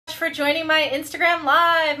for joining my Instagram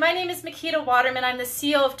Live. My name is Makita Waterman. I'm the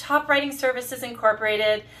CEO of Top Writing Services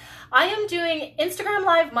Incorporated. I am doing Instagram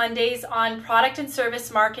Live Mondays on product and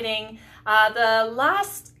service marketing. The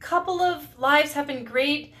last couple of lives have been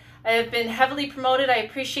great. I have been heavily promoted. I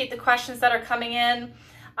appreciate the questions that are coming in.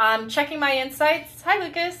 Checking my insights. Hi,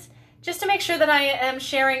 Lucas. Just to make sure that I am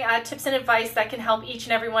sharing tips and advice that can help each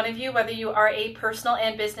and every one of you, whether you are a personal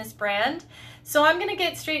and business brand. So I'm going to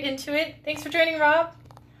get straight into it. Thanks for joining, Rob.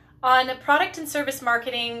 On product and service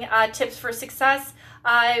marketing tips for success,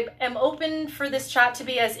 I am open for this chat to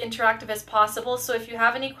be as interactive as possible. So if you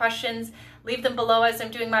have any questions, leave them below as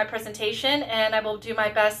I'm doing my presentation, and I will do my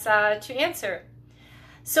best to answer.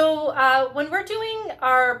 So when we're doing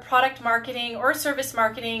our product marketing or service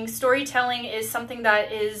marketing, storytelling is something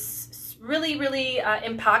that is really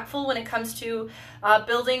impactful when it comes to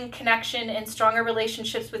building connection and stronger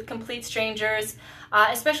relationships with complete strangers,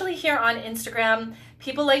 especially here on Instagram.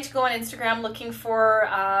 People like to go on Instagram looking for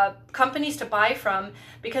companies to buy from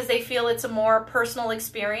because they feel it's a more personal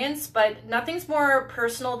experience, but nothing's more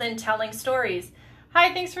personal than telling stories.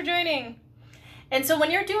 Hi, thanks for joining. And so when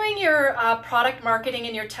you're doing your product marketing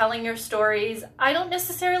and you're telling your stories, I don't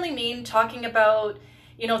necessarily mean talking about,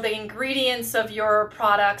 you know, the ingredients of your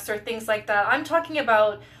products or things like that. I'm talking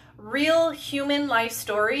about real human life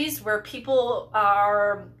stories where people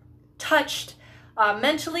are touched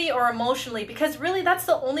mentally or emotionally, because really that's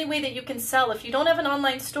the only way that you can sell. If you don't have an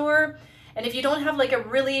online store and if you don't have like a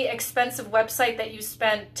really expensive website that you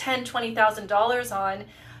spent $10,000, $20,000 on,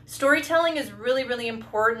 storytelling is really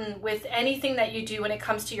important with anything that you do when it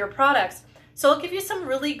comes to your products. So I'll give you some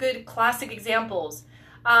really good classic examples.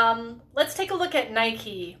 Let's take a look at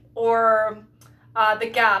Nike or the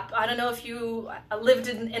Gap. I don't know if you lived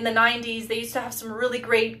in the 90s. They used to have some really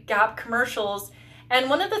great Gap commercials. And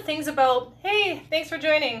one of the things about, hey, thanks for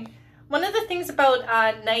joining. One of the things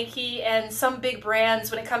about Nike and some big brands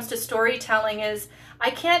when it comes to storytelling is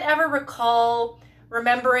I can't ever recall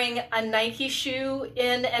remembering a Nike shoe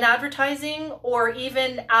in an advertising, or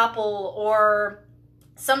even Apple or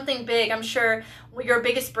something big. I'm sure your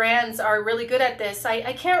biggest brands are really good at this.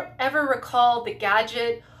 I can't ever recall the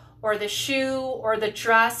gadget or the shoe or the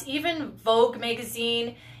dress, even Vogue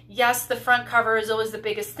magazine. Yes, the front cover is always the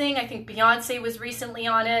biggest thing. I think Beyonce was recently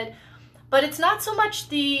on it. But it's not so much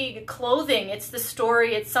the clothing, it's the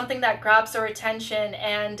story. It's something that grabs our attention.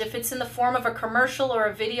 And if it's in the form of a commercial or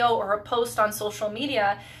a video or a post on social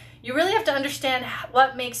media, you really have to understand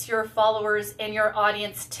what makes your followers and your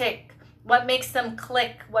audience tick. What makes them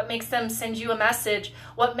click? What makes them send you a message?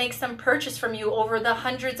 What makes them purchase from you over the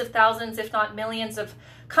hundreds of thousands, if not millions of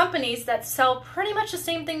companies that sell pretty much the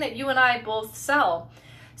same thing that you and I both sell?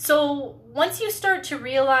 So once you start to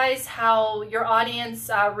realize how your audience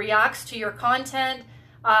reacts to your content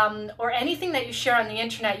or anything that you share on the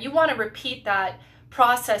internet, you want to repeat that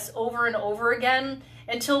process over and over again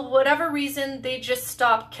until whatever reason they just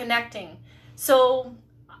stop connecting. So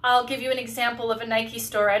I'll give you an example of a Nike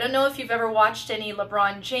store. I don't know if you've ever watched any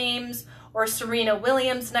LeBron James or Serena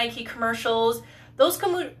Williams Nike commercials. Those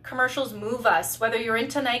commercials move us, whether you're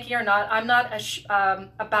into Nike or not. I'm not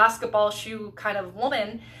a basketball shoe kind of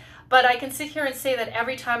woman, but I can sit here and say that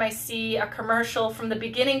every time I see a commercial from the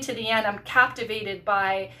beginning to the end, I'm captivated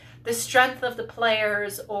by the strength of the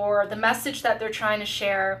players or the message that they're trying to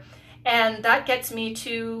share. And that gets me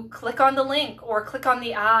to click on the link or click on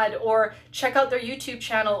the ad or check out their YouTube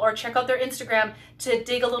channel or check out their Instagram to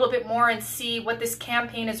dig a little bit more and see what this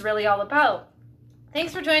campaign is really all about.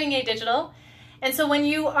 Thanks for joining A Digital. And so when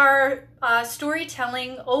you are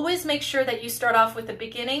storytelling, always make sure that you start off with a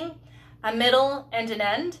beginning, a middle, and an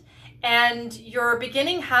end. And your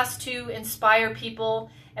beginning has to inspire people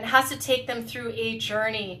and has to take them through a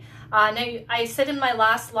journey. Now, I said in my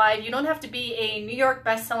last live, you don't have to be a New York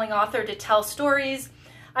best-selling author to tell stories.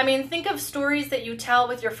 I mean, think of stories that you tell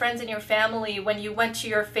with your friends and your family when you went to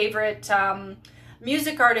your favorite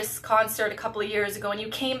music artist's concert a couple of years ago and you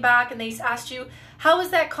came back and they asked you, how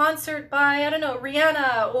was that concert by, I don't know,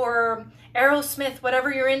 Rihanna or Aerosmith,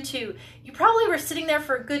 whatever you're into? You probably were sitting there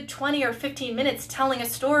for a good 20 or 15 minutes telling a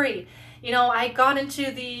story. You know, I got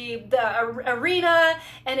into the arena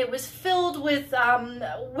and it was filled with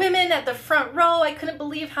women at the front row. I couldn't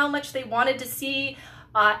believe how much they wanted to see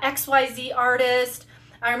XYZ artist.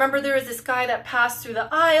 I remember there was this guy that passed through the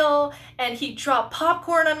aisle and he dropped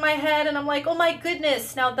popcorn on my head and I'm like, oh my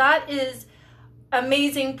goodness. Now that is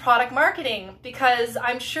amazing product marketing, because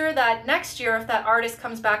I'm sure that next year if that artist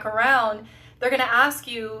comes back around, they're going to ask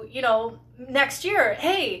you, you know, next year,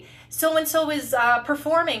 hey, so-and-so is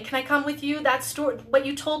performing. Can I come with you? That story, what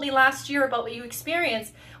you told me last year about what you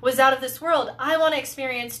experienced was out of this world. I want to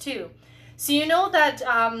experience too. So you know that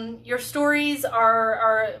your stories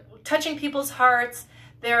are touching people's hearts.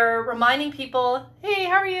 They're reminding people, hey,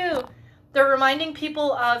 how are you? They're reminding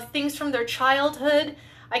people of things from their childhood.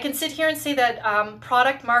 I can sit here and say that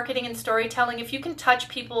product marketing and storytelling, if you can touch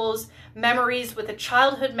people's memories with a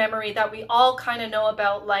childhood memory that we all kind of know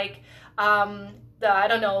about, like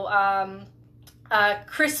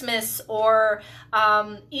Christmas or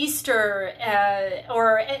Easter,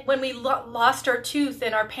 or when we lost our tooth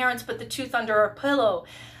and our parents put the tooth under our pillow.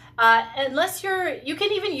 Unless you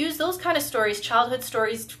can even use those kind of stories, childhood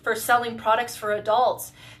stories, for selling products for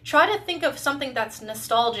adults. Try to think of something that's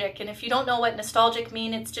nostalgic. And if you don't know what nostalgic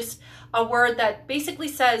means, it's just a word that basically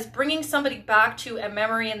says bringing somebody back to a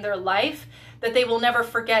memory in their life that they will never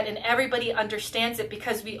forget. And everybody understands it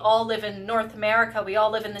because we all live in North America. We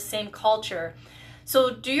all live in the same culture.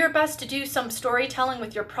 So do your best to do some storytelling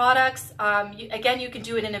with your products. Again, you can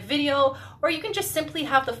do it in a video, or you can just simply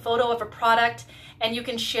have the photo of a product and you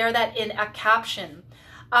can share that in a caption.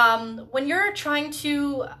 When you're trying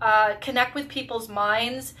to connect with people's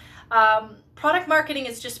minds, product marketing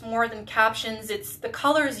is just more than captions. It's the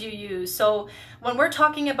colors you use. So when we're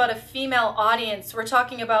talking about a female audience, we're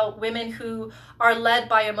talking about women who are led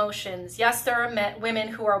by emotions. Yes, there are women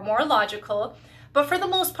who are more logical, but for the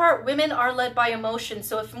most part, women are led by emotion.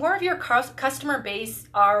 So if more of your customer base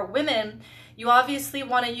are women, you obviously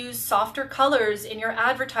want to use softer colors in your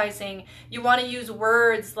advertising. You want to use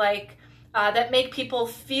words like that make people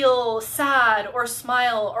feel sad or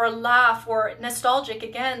smile or laugh or nostalgic.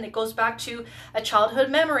 Again, it goes back to a childhood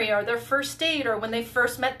memory or their first date or when they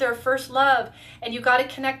first met their first love. And you got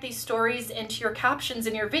to connect these stories into your captions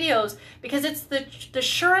in your videos, because it's the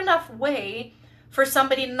sure enough way for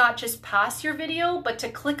somebody to not just pass your video, but to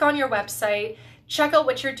click on your website, check out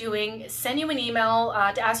what you're doing, send you an email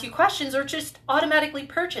to ask you questions, or just automatically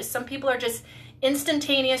purchase. Some people are just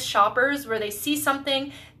instantaneous shoppers where they see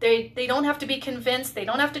something, they don't have to be convinced, they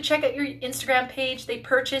don't have to check out your Instagram page, they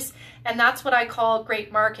purchase, and that's what I call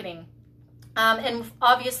great marketing. And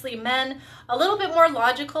obviously men, a little bit more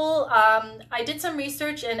logical. I did some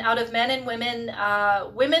research, and out of men and women,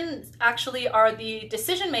 women actually are the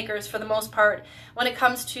decision makers for the most part when it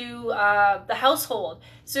comes to the household.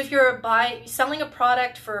 So if you're selling a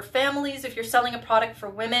product for families, if you're selling a product for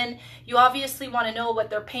women, you obviously want to know what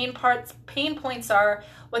their pain points are,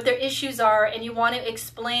 what their issues are, and you want to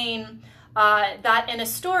explain that in a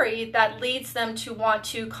story that leads them to want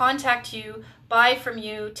to contact you, buy from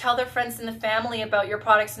you, tell their friends and the family about your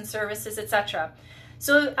products and services, etc.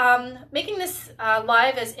 So making this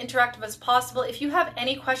live as interactive as possible. If you have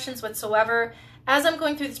any questions whatsoever, as I'm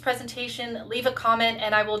going through this presentation, leave a comment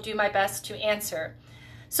and I will do my best to answer.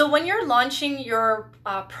 So when you're launching your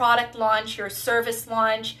product launch, your service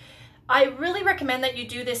launch, I really recommend that you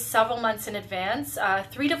do this several months in advance.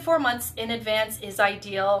 3 to 4 months in advance is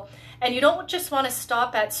ideal. And you don't just want to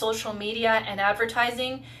stop at social media and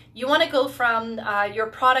advertising. You want to go from your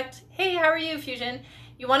product, hey, how are you, Fusion?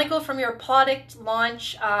 You want to go from your product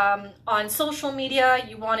launch on social media.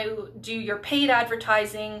 You want to do your paid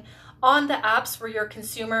advertising on the apps where your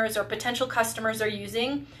consumers or potential customers are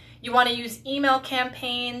using. You want to use email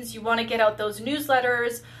campaigns. You want to get out those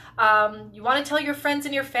newsletters. You want to tell your friends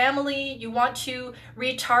and your family. You want to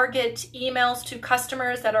retarget emails to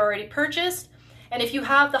customers that are already purchased. And if you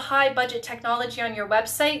have the high budget technology on your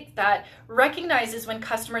website that recognizes when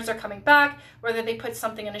customers are coming back, whether they put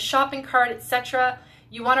something in a shopping cart, etc.,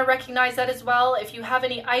 you want to recognize that as well. If you have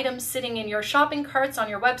any items sitting in your shopping carts on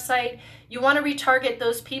your website, you want to retarget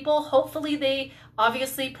those people. Hopefully they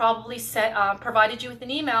obviously probably provided you with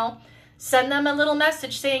an email. Send them a little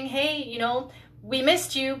message saying, hey, you know, we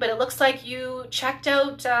missed you, but it looks like you checked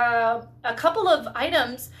out a couple of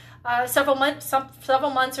items several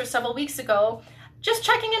months or several weeks ago. Just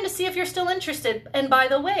checking in to see if you're still interested. And by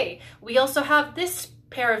the way, we also have this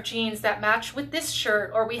pair of jeans that match with this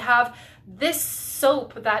shirt, or we have this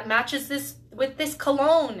soap that matches this with this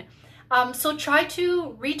cologne. So try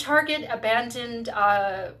to retarget abandoned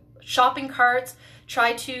shopping carts.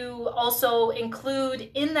 Try to also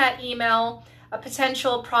include in that email a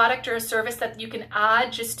potential product or a service that you can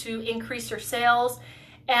add just to increase your sales.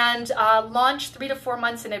 And launch 3 to 4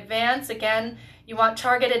 months in advance. Again, you want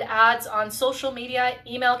targeted ads on social media,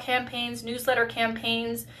 email campaigns, newsletter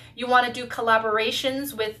campaigns. You want to do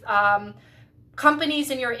collaborations with companies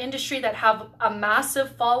in your industry that have a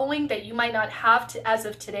massive following that you might not have as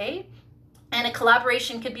of today. And a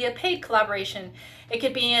collaboration could be a paid collaboration. It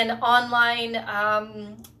could be an online,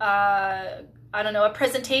 I don't know, a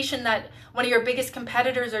presentation that one of your biggest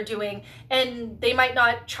competitors are doing, and they might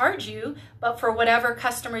not charge you, but for whatever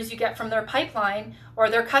customers you get from their pipeline or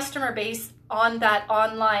their customer base, on that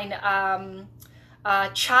online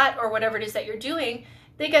chat or whatever it is that you're doing,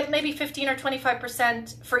 they get maybe 15 or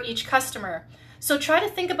 25% for each customer. So try to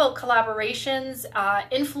think about collaborations,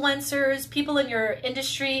 influencers, people in your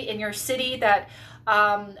industry, in your city that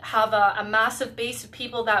have a massive base of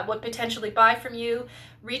people that would potentially buy from you.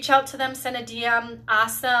 Reach out to them, send a DM,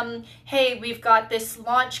 ask them, hey, we've got this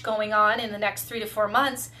launch going on in the next 3 to 4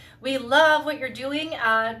 months. We love what you're doing.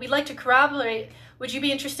 We'd like to collaborate. Would you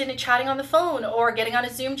be interested in chatting on the phone or getting on a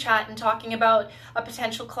Zoom chat and talking about a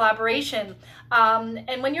potential collaboration?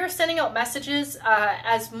 And when you're sending out messages,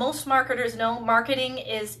 as most marketers know, marketing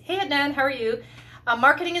is, hey Adnan, how are you?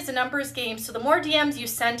 Marketing is a numbers game. So the more DMs you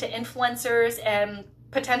send to influencers and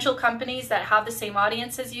potential companies that have the same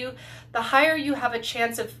audience as you, the higher you have a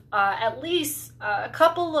chance of at least a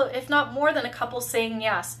couple, if not more than a couple, saying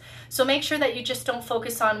yes. So make sure that you just don't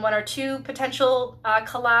focus on 1 or 2 potential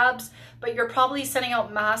collabs, but you're probably sending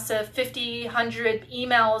out massive 50, 100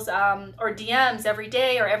 emails or DMs every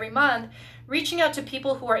day or every month, reaching out to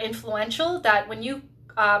people who are influential, that when you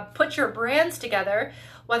put your brands together,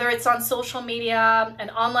 whether it's on social media, an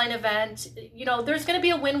online event, you know, there's going to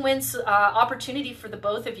be a win-win opportunity for the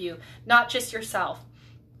both of you, not just yourself.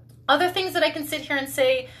 Other things that I can sit here and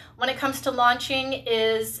say when it comes to launching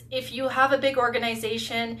is, if you have a big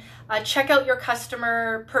organization, check out your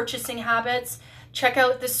customer purchasing habits. Check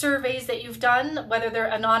out the surveys that you've done, whether they're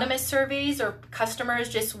anonymous surveys or customers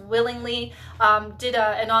just willingly did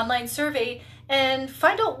an online survey, and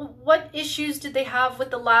find out what issues did they have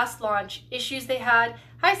with the last launch, issues they had.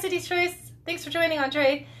 Hi, City Choice. Thanks for joining,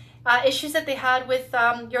 Andre. Issues that they had with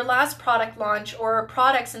your last product launch or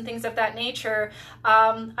products and things of that nature.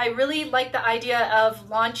 I really like the idea of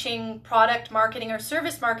launching product marketing or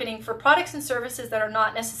service marketing for products and services that are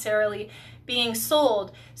not necessarily being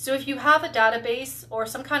sold. So if you have a database or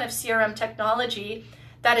some kind of CRM technology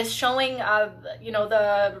that is showing you know,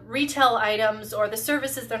 the retail items or the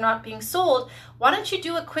services that are not being sold, why don't you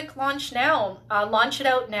do a quick launch now? Launch it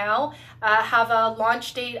out now, have a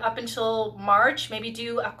launch date up until March, maybe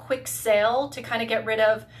do a quick sale to kind of get rid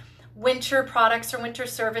of winter products or winter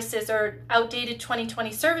services or outdated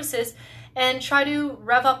 2020 services, and try to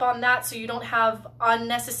rev up on that so you don't have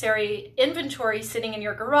unnecessary inventory sitting in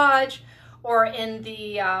your garage or in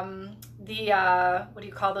the what do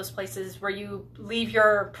you call those places where you leave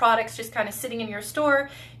your products just kind of sitting in your store.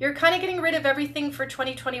 You're kind of getting rid of everything for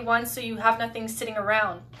 2021 so you have nothing sitting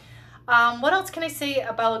around. What else can I say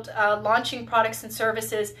about launching products and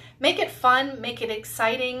services? Make it fun, make it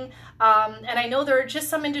exciting. And I know there are just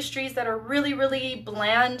some industries that are really, really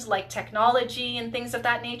bland, like technology and things of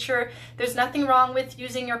that nature. There's nothing wrong with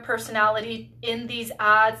using your personality in these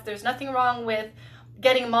ads. There's nothing wrong with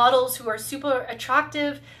getting models who are super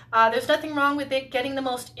attractive. There's nothing wrong with it getting the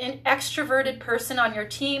most extroverted person on your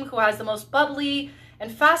team who has the most bubbly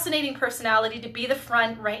and fascinating personality to be the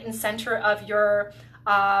front, right, and center of your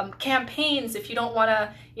campaigns. If you don't want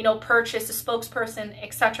to, you know, purchase a spokesperson,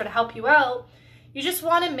 etc., to help you out, you just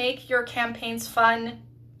want to make your campaigns fun,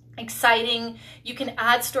 exciting. You can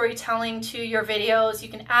add storytelling to your videos. You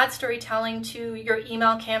can add storytelling to your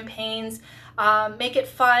email campaigns. Make it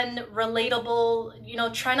fun, relatable. You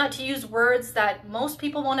know, try not to use words that most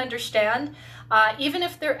people won't understand. Even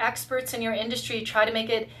if they're experts in your industry, try to make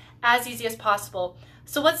it as easy as possible.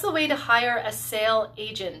 So what's the way to hire a sale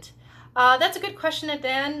agent? That's a good question,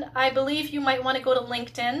 Adan. I believe you might want to go to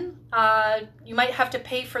LinkedIn. You might have to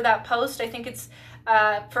pay for that post. I think it's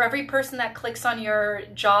for every person that clicks on your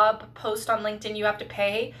job post on LinkedIn, you have to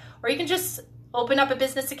pay. Or you can just open up a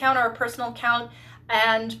business account or a personal account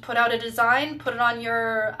and put out a design, put it on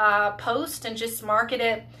your post, and just market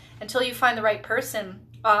it until you find the right person.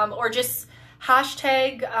 Or just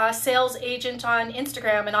hashtag sales agent on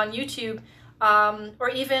Instagram and on YouTube, or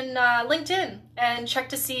even LinkedIn, and check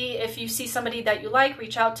to see if you see somebody that you like,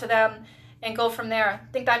 reach out to them and go from there.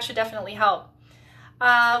 I think that should definitely help.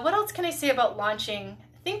 What else can I say about launching?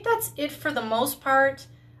 I think that's it for the most part.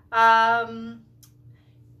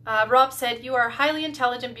 Rob said, you are highly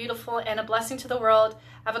intelligent, beautiful, and a blessing to the world.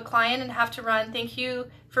 I have a client and have to run. Thank you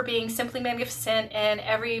for being simply magnificent in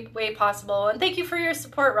every way possible. And thank you for your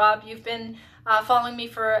support, Rob. You've been following me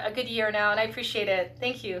for a good year now, and I appreciate it.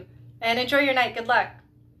 Thank you. And enjoy your night. Good luck.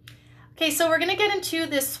 Okay, so we're going to get into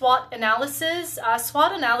this SWOT analysis.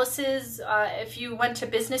 SWOT analysis, if you went to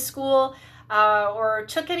business school or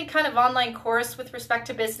took any kind of online course with respect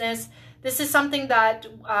to business, this is something that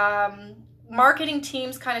marketing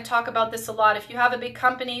teams kind of talk about this a lot. If you have a big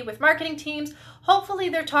company with marketing teams, hopefully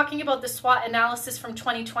they're talking about the SWOT analysis from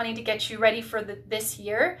 2020 to get you ready for this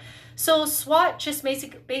year. So SWOT just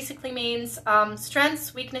basically means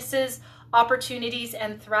strengths, weaknesses, opportunities,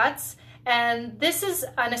 and threats. And this is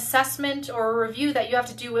an assessment or a review that you have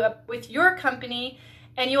to do with your company,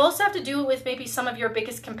 and you also have to do it with maybe some of your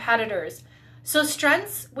biggest competitors. So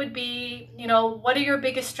strengths would be, what are your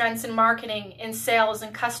biggest strengths in marketing, in sales,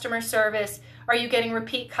 in customer service? Are you getting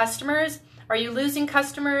repeat customers? Are you losing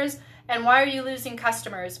customers? And why are you losing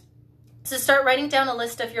customers? So start writing down a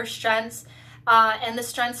list of your strengths and the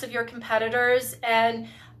strengths of your competitors. And I'm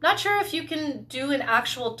not sure if you can do an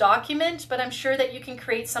actual document, but I'm sure that you can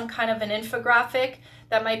create some kind of an infographic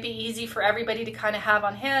that might be easy for everybody to kind of have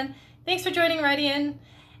on hand. Thanks for joining right in.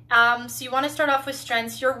 So you want to start off with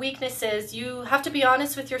strengths, your weaknesses. You have to be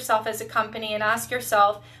honest with yourself as a company and ask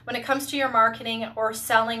yourself, when it comes to your marketing or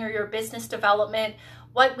selling or your business development,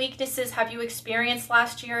 what weaknesses have you experienced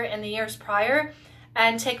last year and the years prior?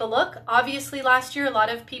 And take a look. Obviously last year, a lot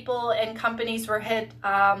of people and companies were hit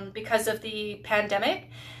because of the pandemic.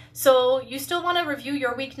 So you still want to review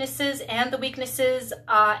your weaknesses and the weaknesses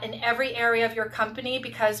in every area of your company,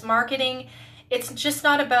 because marketing, it's just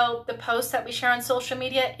not about the posts that we share on social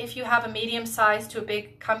media. If you have a medium size to a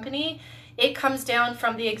big company, it comes down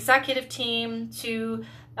from the executive team to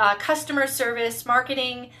customer service,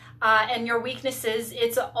 marketing, and your weaknesses.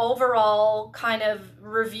 It's an overall kind of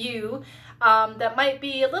review that might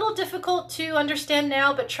be a little difficult to understand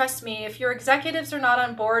now, but trust me, if your executives are not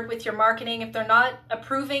on board with your marketing, if they're not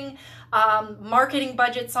approving marketing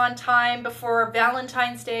budgets on time before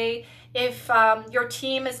Valentine's Day, if your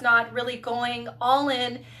team is not really going all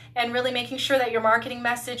in and really making sure that your marketing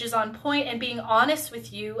message is on point and being honest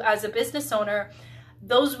with you as a business owner,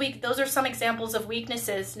 those are some examples of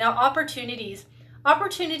weaknesses. Now, opportunities.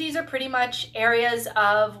 Opportunities are pretty much areas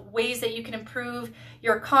of ways that you can improve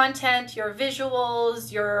your content, your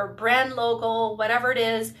visuals, your brand logo, whatever it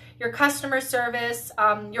is, your customer service,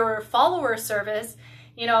 your follower service.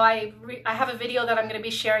 I have a video that I'm going to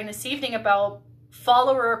be sharing this evening about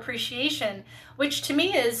follower appreciation, which to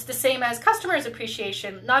me is the same as customers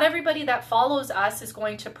appreciation. Not everybody that follows us is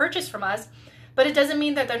going to purchase from us, but it doesn't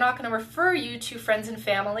mean that they're not going to refer you to friends and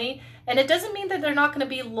family. And it doesn't mean that they're not going to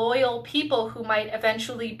be loyal people who might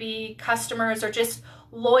eventually be customers, or just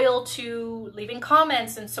loyal to leaving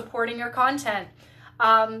comments and supporting your content.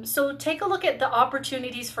 So take a look at the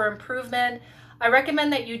opportunities for improvement. I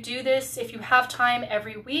recommend that you do this if you have time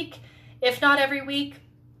every week. If not every week,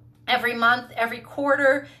 every month, every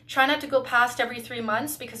quarter. Try not to go past every 3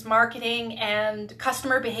 months, because marketing and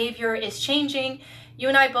customer behavior is changing. You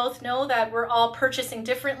and I both know that we're all purchasing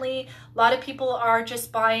differently. A lot of people are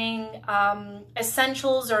just buying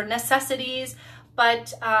essentials or necessities,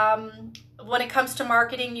 but when it comes to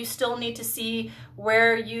marketing, you still need to see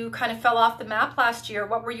where you kind of fell off the map last year.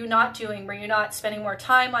 What were you not doing? Were you not spending more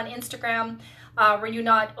time on Instagram? Were you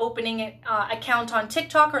not opening an account on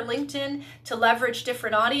TikTok or LinkedIn to leverage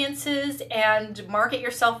different audiences and market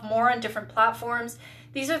yourself more on different platforms?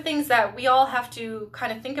 These are things that we all have to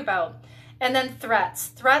kind of think about. And then threats.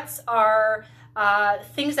 Threats are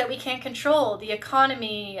things that we can't control. The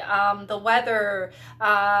economy, the weather,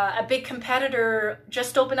 a big competitor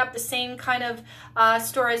just opened up the same kind of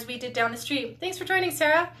store as we did down the street. Thanks for joining,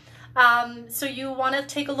 Sarah. So you want to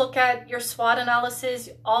take a look at your SWOT analysis,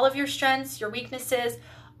 all of your strengths, your weaknesses,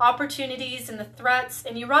 opportunities, and the threats,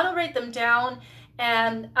 and you want to write them down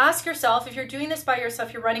and ask yourself, if you're doing this by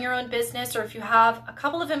yourself, you're running your own business, or if you have a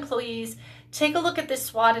couple of employees, take a look at this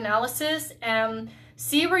SWOT analysis and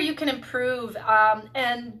see where you can improve.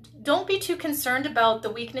 And don't be too concerned about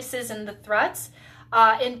the weaknesses and the threats.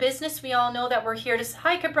 In business, we all know that we're here to,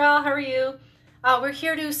 hi Cabral, how are you? We're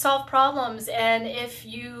here to solve problems, and if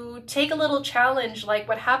you take a little challenge like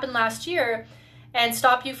what happened last year and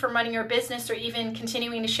stop you from running your business or even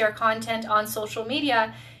continuing to share content on social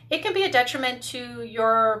media, it can be a detriment to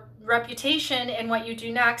your reputation and what you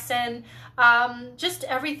do next, and just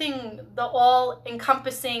everything, the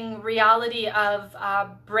all-encompassing reality of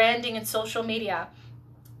branding and social media.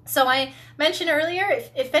 So I mentioned earlier,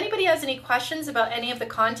 if anybody has any questions about any of the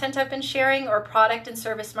content I've been sharing or product and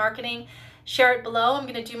service marketing, share it below. I'm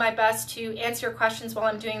going to do my best to answer your questions while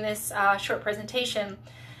I'm doing this short presentation.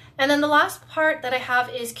 And then the last part that I have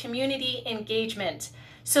is community engagement.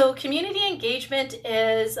 So community engagement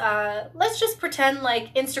is, let's just pretend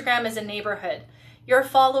like Instagram is a neighborhood. Your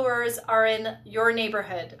followers are in your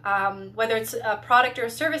neighborhood, whether it's a product or a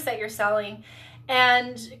service that you're selling.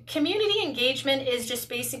 And community engagement is just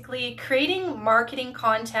basically creating marketing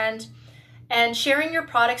content and sharing your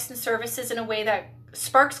products and services in a way that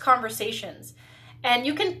sparks conversations. And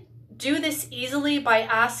you can do this easily by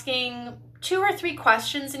asking 2 or 3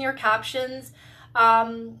 questions in your captions.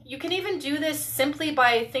 You can even do this simply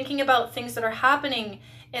by thinking about things that are happening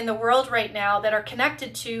in the world right now that are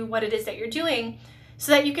connected to what it is that you're doing.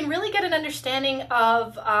 so that you can really get an understanding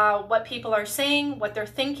of what people are saying, what they're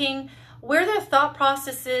thinking, where their thought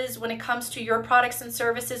process is when it comes to your products and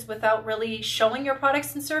services without really showing your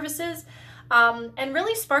products and services, and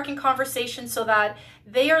really sparking conversation so that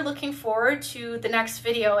they are looking forward to the next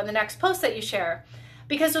video and the next post that you share.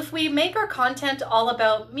 Because if we make our content all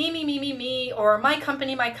about me, or my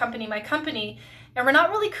company, and we're not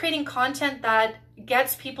really creating content that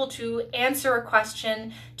gets people to answer a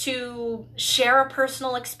question, to share a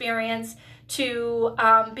personal experience, to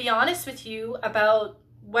be honest with you about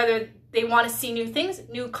whether they want to see new things,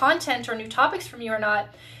 new content, or new topics from you or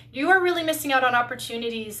not, you are really missing out on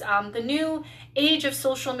opportunities. The new age of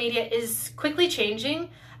social media is quickly changing.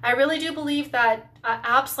 I really do believe that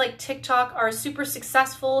apps like TikTok are super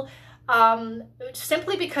successful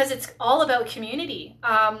simply because it's all about community.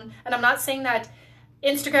 And I'm not saying that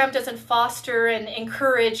Instagram doesn't foster and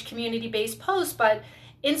encourage community-based posts, but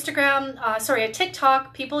at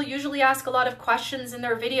TikTok, people usually ask a lot of questions in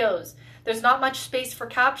their videos. There's not much space for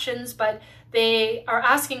captions, but they are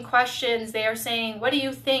asking questions. They are saying, what do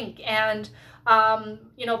you think? And,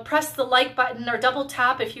 press the like button or double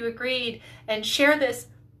tap if you agreed and share this.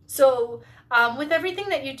 So with everything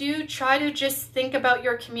that you do, try to just think about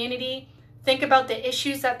your community, think about the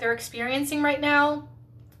issues that they're experiencing right now.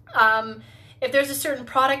 If there's a certain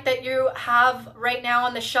product that you have right now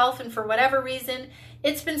on the shelf and for whatever reason,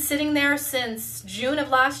 it's been sitting there since June of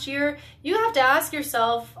last year, you have to ask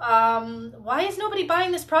yourself, why is nobody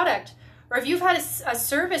buying this product? Or if you've had a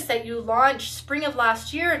service that you launched spring of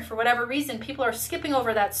last year and for whatever reason people are skipping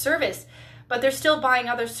over that service, but they're still buying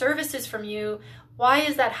other services from you, why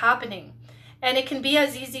is that happening? And it can be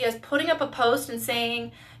as easy as putting up a post and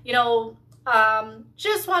saying,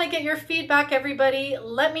 just want to get your feedback, everybody.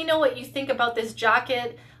 Let me know what you think about this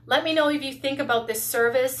jacket. Let me know if you think about this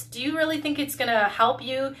service. Do you really think it's going to help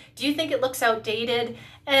you? Do you think it looks outdated?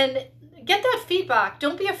 And get that feedback.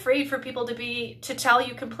 Don't be afraid for people to tell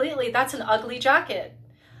you completely, that's an ugly jacket.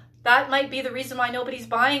 That might be the reason why nobody's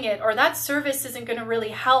buying it, or that service isn't going to really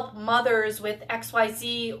help mothers with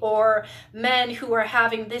XYZ, or men who are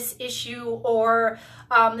having this issue, or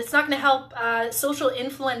it's not going to help social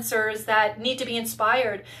influencers that need to be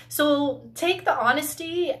inspired. So take the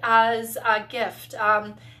honesty as a gift.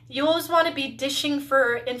 You always want to be dishing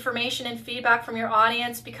for information and feedback from your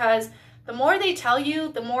audience, because the more they tell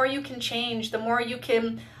you, the more you can change, the more you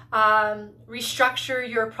can restructure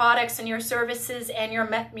your products and your services and your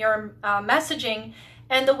messaging,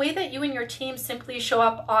 and the way that you and your team simply show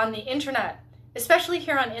up on the internet, especially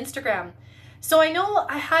here on Instagram. So I know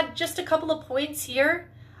I had just a couple of points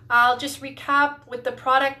here. I'll just recap with the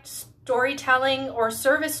product storytelling or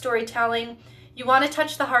service storytelling. You want to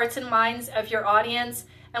touch the hearts and minds of your audience.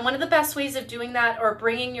 And one of the best ways of doing that, or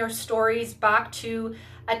bringing your stories back to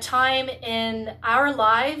a time in our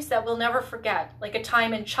lives that we'll never forget, like a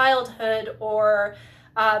time in childhood, or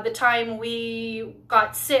the time we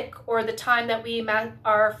got sick, or the time that we met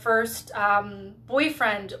our first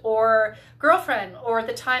boyfriend or girlfriend, or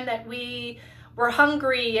the time that we were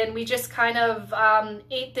hungry and we just kind of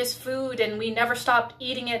ate this food and we never stopped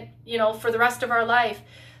eating it, for the rest of our life.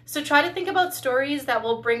 So try to think about stories that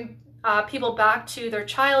will bring people back to their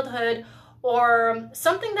childhood, or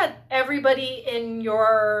something that everybody in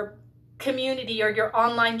your community or your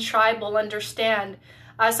online tribe will understand.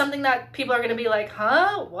 Something that people are going to be like,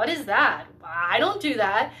 huh, what is that? I don't do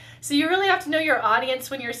that. So you really have to know your audience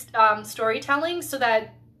when you're storytelling, so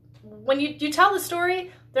that when you tell the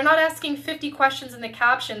story, they're not asking 50 questions in the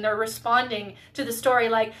caption. They're responding to the story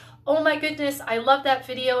like, oh my goodness, I love that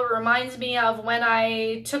video. It reminds me of when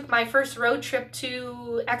I took my first road trip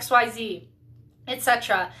to XYZ,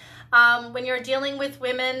 etc. When you're dealing with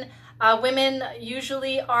women, women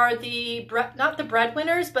usually are not the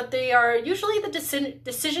breadwinners, but they are usually the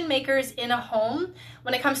decision makers in a home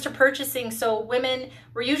when it comes to purchasing. So women,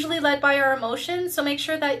 we're usually led by our emotions. So make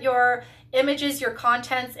sure that your images, your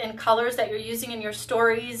contents, and colors that you're using in your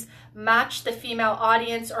stories match the female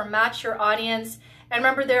audience or match your audience. And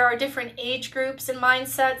remember, there are different age groups and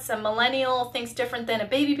mindsets. A millennial thinks different than a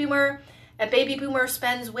baby boomer. A baby boomer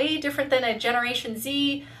spends way different than a Generation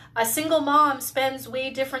Z. A single mom spends way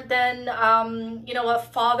different than, a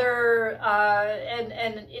father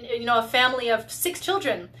and a family of 6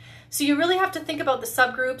 children. So you really have to think about the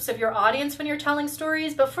subgroups of your audience when you're telling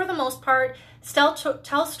stories. But for the most part,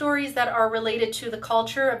 tell stories that are related to the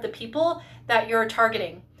culture of the people that you're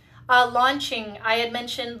targeting. Launching, I had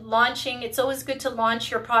mentioned launching. It's always good to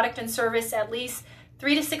launch your product and service at least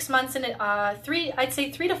 3 to 6 months I'd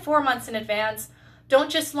say 3 to 4 months in advance. Don't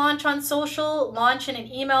just launch on social, launch in an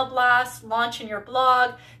email blast, launch in your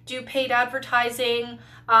blog, do paid advertising,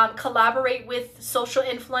 collaborate with social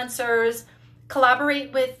influencers,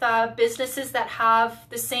 collaborate with businesses that have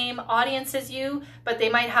the same audience as you, but they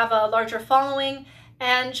might have a larger following.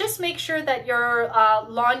 And just make sure that your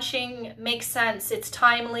launching makes sense. It's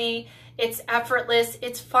timely, it's effortless,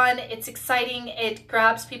 it's fun, it's exciting, it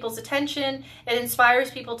grabs people's attention, it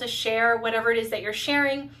inspires people to share whatever it is that you're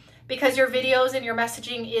sharing, because your videos and your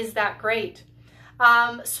messaging is that great.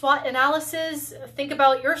 SWOT analysis, think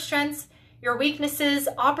about your strengths, your weaknesses,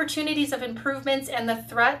 opportunities of improvements, and the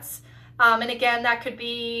threats. And again, that could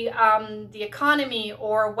be the economy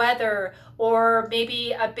or weather, or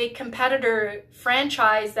maybe a big competitor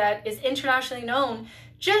franchise that is internationally known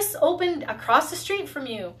just opened across the street from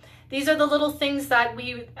you. These are the little things that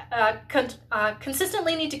we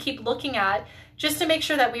consistently need to keep looking at, just to make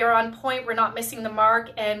sure that we are on point, we're not missing the mark,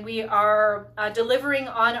 and we are delivering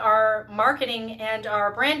on our marketing and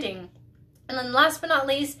our branding. And then last but not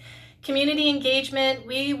least, community engagement.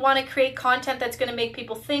 We want to create content that's going to make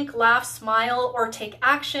people think, laugh, smile, or take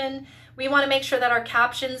action. We want to make sure that our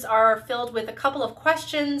captions are filled with a couple of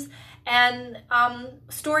questions and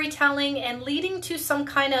storytelling, and leading to some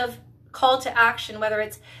kind of call to action, whether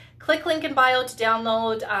it's click link in bio to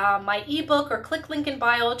download my ebook, or click link in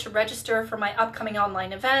bio to register for my upcoming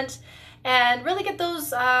online event, and really get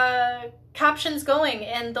those captions going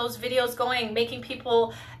and those videos going, making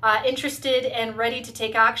people interested and ready to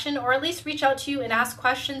take action, or at least reach out to you and ask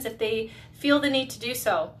questions if they feel the need to do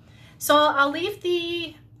so. So I'll leave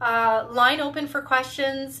the line open for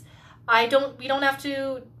questions. We don't have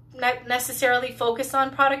to necessarily focus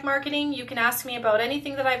on product marketing. You can ask me about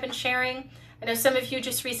anything that I've been sharing. I know some of you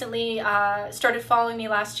just recently started following me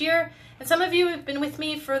last year, and some of you have been with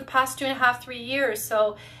me for the past 2.5, 3 years.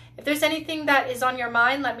 So if there's anything that is on your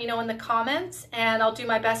mind, let me know in the comments, and I'll do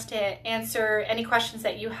my best to answer any questions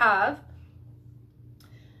that you have.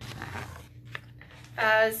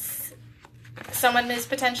 As someone is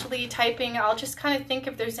potentially typing, I'll just kind of think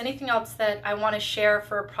if there's anything else that I want to share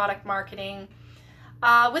for product marketing.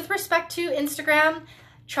 With respect to Instagram,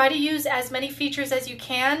 try to use as many features as you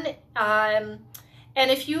can. And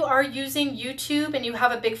if you are using YouTube and you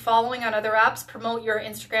have a big following on other apps, promote your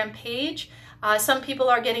Instagram page. Some people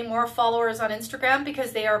are getting more followers on Instagram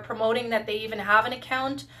because they are promoting that they even have an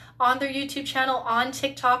account on their YouTube channel, on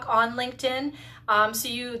TikTok, on LinkedIn.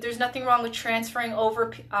 There's nothing wrong with transferring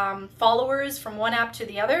over followers from one app to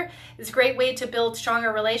the other. It's a great way to build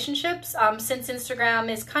stronger relationships, since Instagram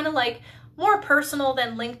is kind of like more personal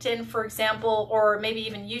than LinkedIn, for example, or maybe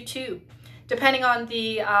even YouTube, depending on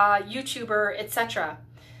the YouTuber, etc.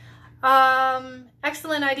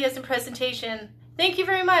 Excellent ideas and presentation. Thank you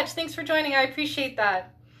very much. Thanks for joining. I appreciate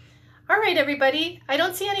that. All right, everybody. I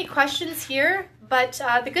don't see any questions here, but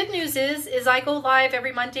the good news is I go live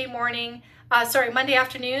every Monday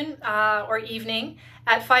afternoon or evening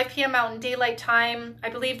at 5 p.m. Mountain Daylight Time. I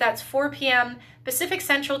believe that's 4 p.m. Pacific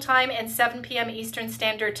Central Time and 7 p.m. Eastern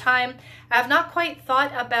Standard Time. I have not quite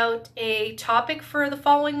thought about a topic for the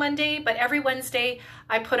following Monday, but every Wednesday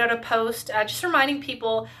I put out a post just reminding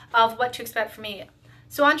people of what to expect from me.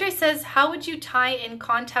 So Andre says, how would you tie in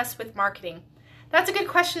contests with marketing? That's a good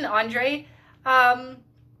question, Andre.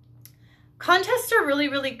 Contests are really,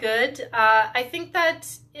 really good. I think that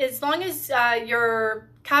as long as your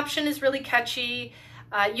caption is really catchy,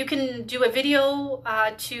 you can do a video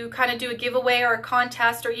to kind of do a giveaway or a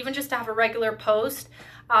contest, or even just to have a regular post.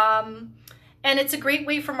 And it's a great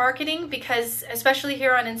way for marketing, because especially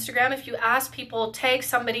here on Instagram, if you ask people, tag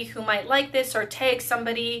somebody who might like this, or tag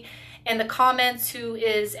somebody in the comments who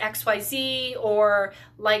is XYZ, or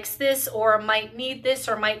likes this, or might need this,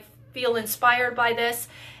 or might feel inspired by this.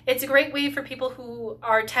 It's a great way for people who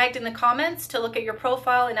are tagged in the comments to look at your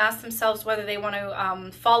profile and ask themselves whether they want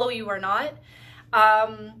to follow you or not.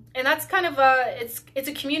 And that's kind of it's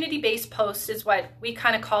a community-based post is what we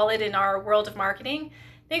kind of call it in our world of marketing.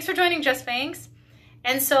 Thanks for joining, Just Banks.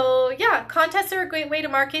 And so, yeah, contests are a great way to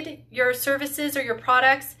market your services or your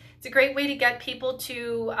products. It's a great way to get people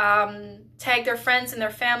to tag their friends and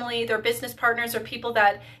their family, their business partners, or people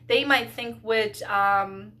that they might think would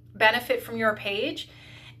benefit from your page.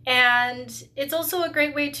 And it's also a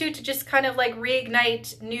great way too to just kind of like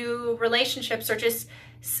reignite new relationships, or just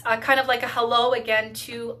kind of like a hello again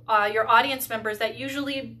to your audience members that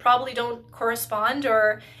usually probably don't correspond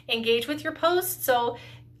or engage with your posts. So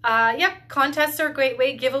yeah, contests are a great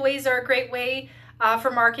way, giveaways are a great way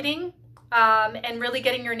for marketing and really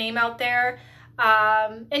getting your name out there.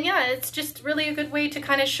 And yeah, it's just really a good way to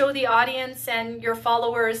kind of show the audience and your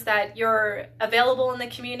followers that you're available in the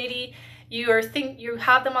community. you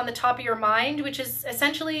have them on the top of your mind, which is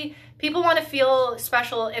essentially people want to feel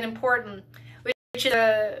special and important,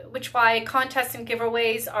 which why contests and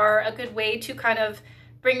giveaways are a good way to kind of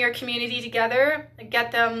bring your community together,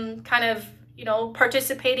 get them kind of, you know,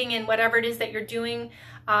 participating in whatever it is that you're doing.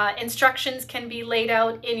 Instructions can be laid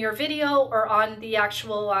out in your video or on the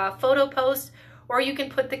actual photo post, or you can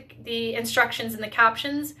put the instructions in the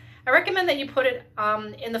captions. I recommend that you put it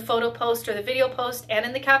in the photo post or the video post and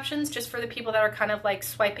in the captions, just for the people that are kind of like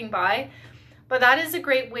swiping by. But that is a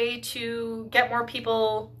great way to get more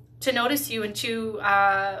people to notice you and to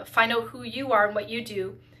find out who you are and what you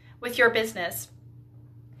do with your business.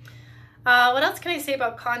 What else can I say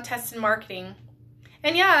about contests and marketing?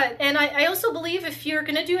 And yeah, and I also believe if you're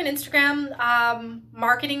going to do an Instagram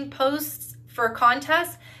marketing posts for a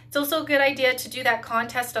contest, it's also a good idea to do that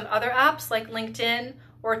contest on other apps like LinkedIn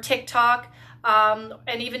or TikTok,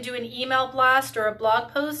 and even do an email blast or a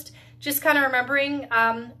blog post. Just kind of remembering,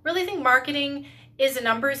 really think marketing is a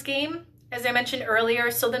numbers game, as I mentioned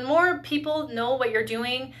earlier. So the more people know what you're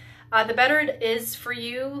doing, the better it is for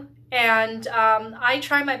you. And I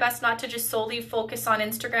try my best not to just solely focus on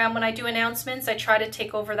Instagram. When I do announcements, I try to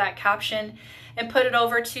take over that caption and put it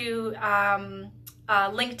over to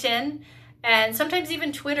LinkedIn and sometimes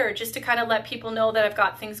even Twitter, just to kind of let people know that I've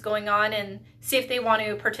got things going on and see if they want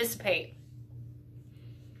to participate.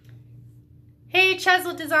 Hey,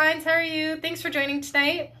 Chesel Designs, how are you? Thanks for joining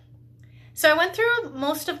tonight. So I went through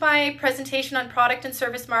most of my presentation on product and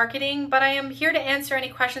service marketing, but I am here to answer any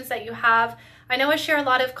questions that you have. I know I share a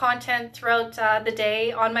lot of content throughout the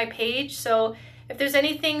day on my page, so if there's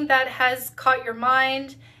anything that has caught your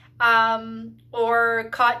mind or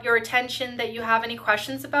caught your attention that you have any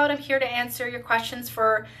questions about, I'm here to answer your questions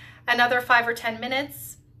for another 5 or 10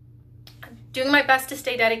 minutes. I'm doing my best to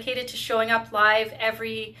stay dedicated to showing up live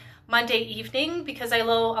every Monday evening, because I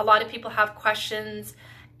know a lot of people have questions,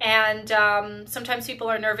 and sometimes people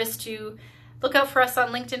are nervous to look out for us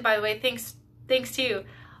on LinkedIn. By the way, thanks to you.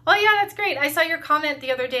 Oh yeah, that's great. I saw your comment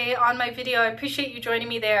the other day on my video. I appreciate you joining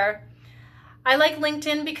me there. I like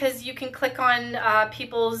LinkedIn because you can click on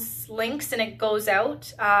people's links and it goes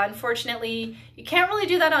out. Unfortunately, you can't really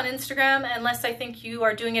do that on Instagram unless I think you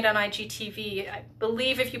are doing it on IGTV. I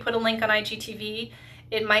believe if you put a link on IGTV,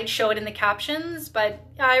 it might show it in the captions, but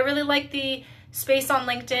I really like the space on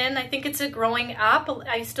LinkedIn. I think it's a growing app.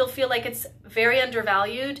 I still feel like it's very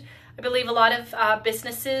undervalued. I believe a lot of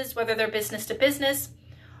businesses, whether they're business to business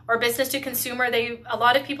or business to consumer, a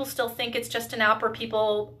lot of people still think it's just an app where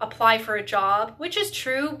people apply for a job, which is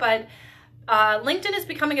true, but LinkedIn is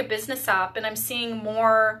becoming a business app, and I'm seeing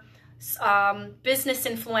more business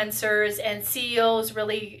influencers and CEOs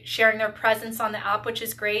really sharing their presence on the app, which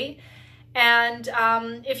is great. And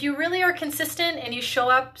if you really are consistent and you show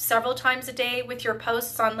up several times a day with your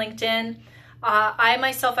posts on LinkedIn,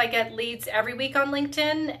 I get leads every week on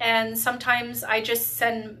LinkedIn, and sometimes I just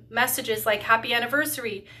send messages like happy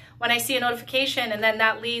anniversary when I see a notification, and then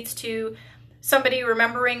that leads to somebody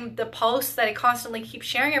remembering the posts that I constantly keep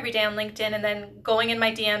sharing every day on LinkedIn, and then going in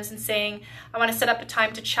my DMs and saying, I want to set up a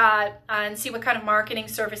time to chat and see what kind of marketing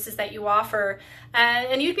services that you offer.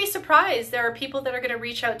 And you'd be surprised. There are people that are going to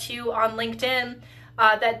reach out to you on LinkedIn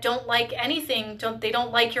that don't like anything. They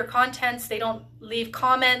don't like your contents. They don't leave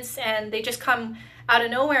comments, and they just come out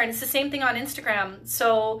of nowhere. And it's the same thing on Instagram.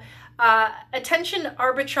 So attention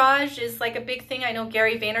arbitrage is like a big thing. I know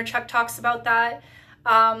Gary Vaynerchuk talks about that.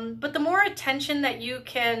 But the more attention that you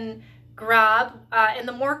can grab and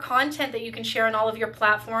the more content that you can share on all of your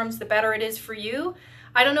platforms, the better it is for you.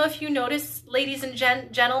 I don't know if you notice, ladies and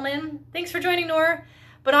gentlemen, thanks for joining, Nora.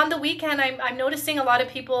 But on the weekend, I'm noticing a lot of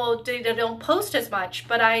people don't post as much,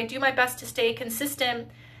 but I do my best to stay consistent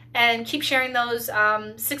and keep sharing those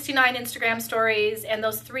 69 Instagram stories and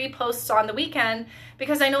those 3 posts on the weekend,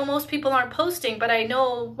 because I know most people aren't posting, but I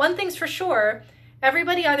know one thing's for sure.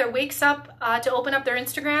 Everybody either wakes up to open up their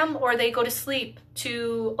Instagram, or they go to sleep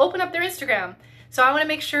to open up their Instagram. So I want to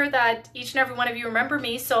make sure that each and every one of you remember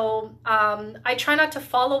me. So I try not to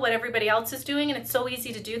follow what everybody else is doing, and it's so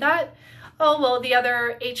easy to do that. Oh, well, the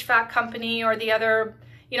other HVAC company or the other,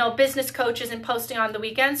 business coach isn't posting on the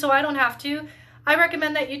weekend, so I don't have to. I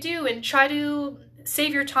recommend that you do, and try to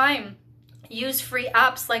save your time. Use free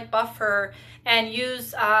apps like Buffer, and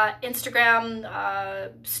use Instagram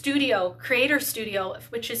Studio, Creator Studio,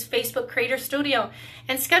 which is Facebook Creator Studio,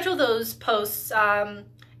 and schedule those posts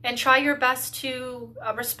and try your best to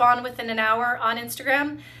respond within an hour on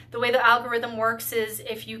Instagram. The way the algorithm works is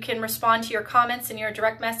if you can respond to your comments and your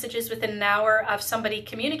direct messages within an hour of somebody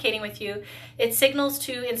communicating with you, it signals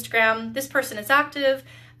to Instagram, this person is active,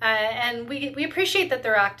 and we appreciate that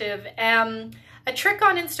they're active. A trick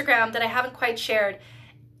on Instagram that I haven't quite shared.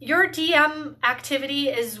 Your DM activity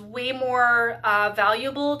is way more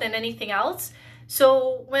valuable than anything else.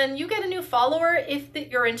 So when you get a new follower, if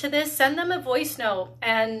you're into this, send them a voice note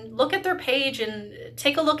and look at their page and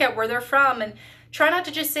take a look at where they're from, and try not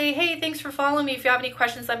to just say, hey, thanks for following me. If you have any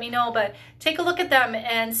questions, let me know. But take a look at them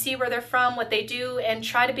and see where they're from, what they do, and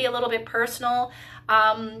try to be a little bit personal.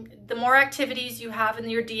 The more activities you have in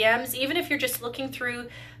your DMs, even if you're just looking through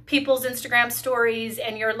people's Instagram stories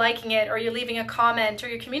and you're liking it, or you're leaving a comment, or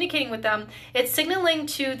you're communicating with them, it's signaling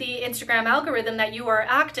to the Instagram algorithm that you are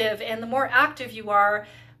active. And the more active you are,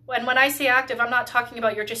 and when I say active, I'm not talking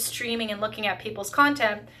about you're just streaming and looking at people's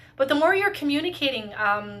content, but the more you're communicating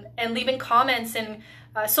and leaving comments and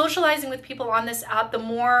socializing with people on this app, the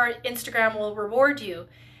more Instagram will reward you.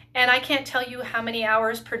 And I can't tell you how many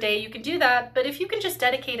hours per day you can do that, but if you can just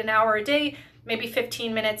dedicate an hour a day, maybe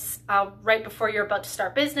 15 minutes right before you're about to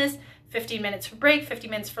start business, 15 minutes for break,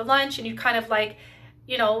 15 minutes for lunch, and you kind of like,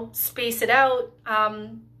 you know, space it out,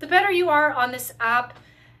 the better you are on this app.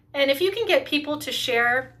 And if you can get people to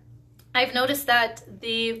share, I've noticed that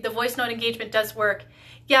the voice note engagement does work.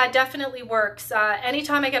 Yeah, it definitely works.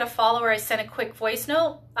 Anytime I get a follower, I send a quick voice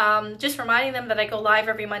note, just reminding them that I go live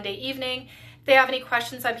every Monday evening. If they have any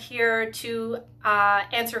questions, I'm here to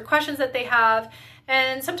answer questions that they have.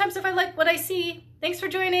 And sometimes if I like what I see, thanks for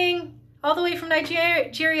joining all the way from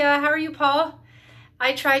Nigeria. How are you, Paul?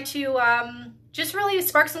 I try to just really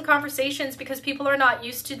spark some conversations because people are not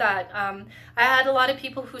used to that. I had a lot of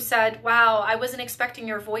people who said, wow, I wasn't expecting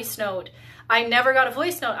your voice note. I never got a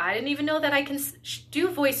voice note. I didn't even know that I can do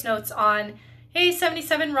voice notes on, hey,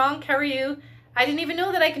 77 Wrong, how are you? I didn't even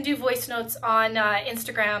know that I can do voice notes on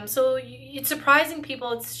Instagram. So it's surprising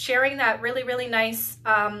people. It's sharing that really, really nice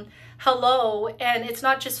hello, and it's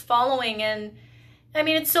not just following. And I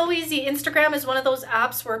mean, it's so easy. Instagram is one of those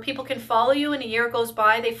apps where people can follow you and a year goes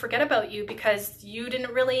by, they forget about you because you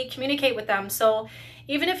didn't really communicate with them. So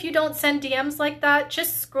even if you don't send DMs like that,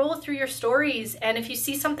 just scroll through your stories. And if you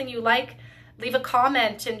see something you like, leave a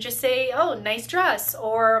comment and just say, oh, nice dress,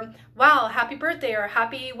 or wow, happy birthday, or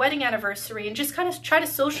happy wedding anniversary, and just kind of try to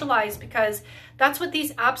socialize, because that's what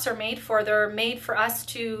these apps are made for. They're made for us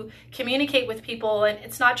to communicate with people, and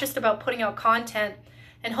it's not just about putting out content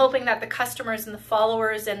and hoping that the customers and the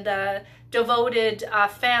followers and the devoted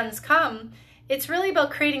fans come. It's really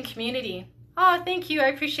about creating community. Oh, thank you, I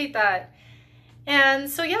appreciate that. And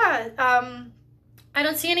so yeah, I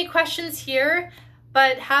don't see any questions here.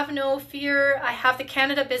 But have no fear, I have the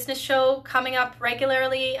Canada Business Show coming up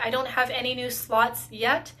regularly. I don't have any new slots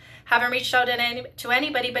yet. Haven't reached out to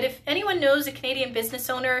anybody, but if anyone knows a Canadian business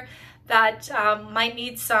owner that might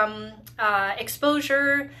need some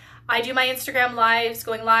exposure, I do my Instagram lives,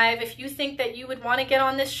 going live. If you think that you would want to get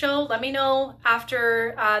on this show, let me know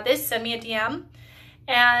after this, send me a DM.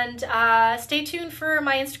 And stay tuned for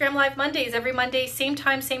my Instagram Live Mondays, every Monday, same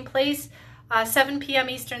time, same place, 7 p.m.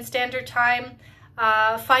 Eastern Standard Time.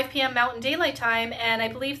 5 p.m. Mountain Daylight Time, and I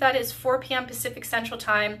believe that is 4 p.m. Pacific Central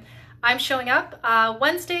Time. I'm showing up.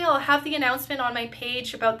 Wednesday, I'll have the announcement on my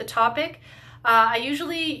page about the topic. I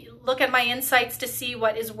usually look at my insights to see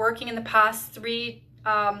what is working in the past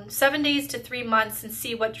 7 days to 3 months and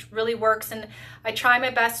see what really works, and I try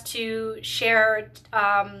my best to share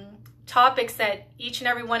topics that each and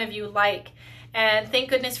every one of you like. And thank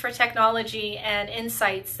goodness for technology and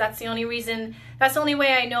insights. That's the only reason, that's the only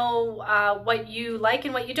way I know what you like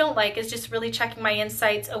and what you don't like, is just really checking my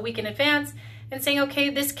insights a week in advance and saying, okay,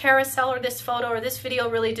 this carousel or this photo or this video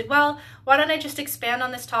really did well. Why don't I just expand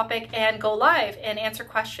on this topic and go live and answer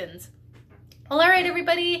questions? Well, all right,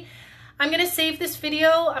 everybody. I'm going to save this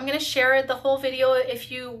video. I'm going to share the whole video if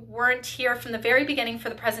you weren't here from the very beginning for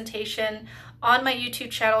the presentation on my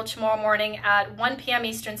YouTube channel tomorrow morning at 1 p.m.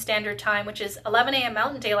 Eastern Standard Time, which is 11 a.m.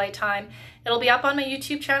 Mountain Daylight Time. It'll be up on my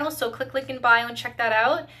YouTube channel, so click link in bio and check that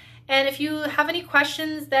out. And if you have any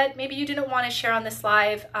questions that maybe you didn't want to share on this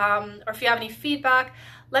live, or if you have any feedback,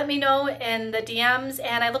 let me know in the DMs,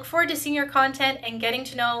 and I look forward to seeing your content and getting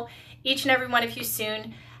to know each and every one of you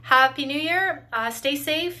soon. Happy New Year, stay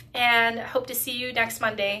safe, and hope to see you next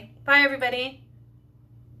Monday. Bye, everybody.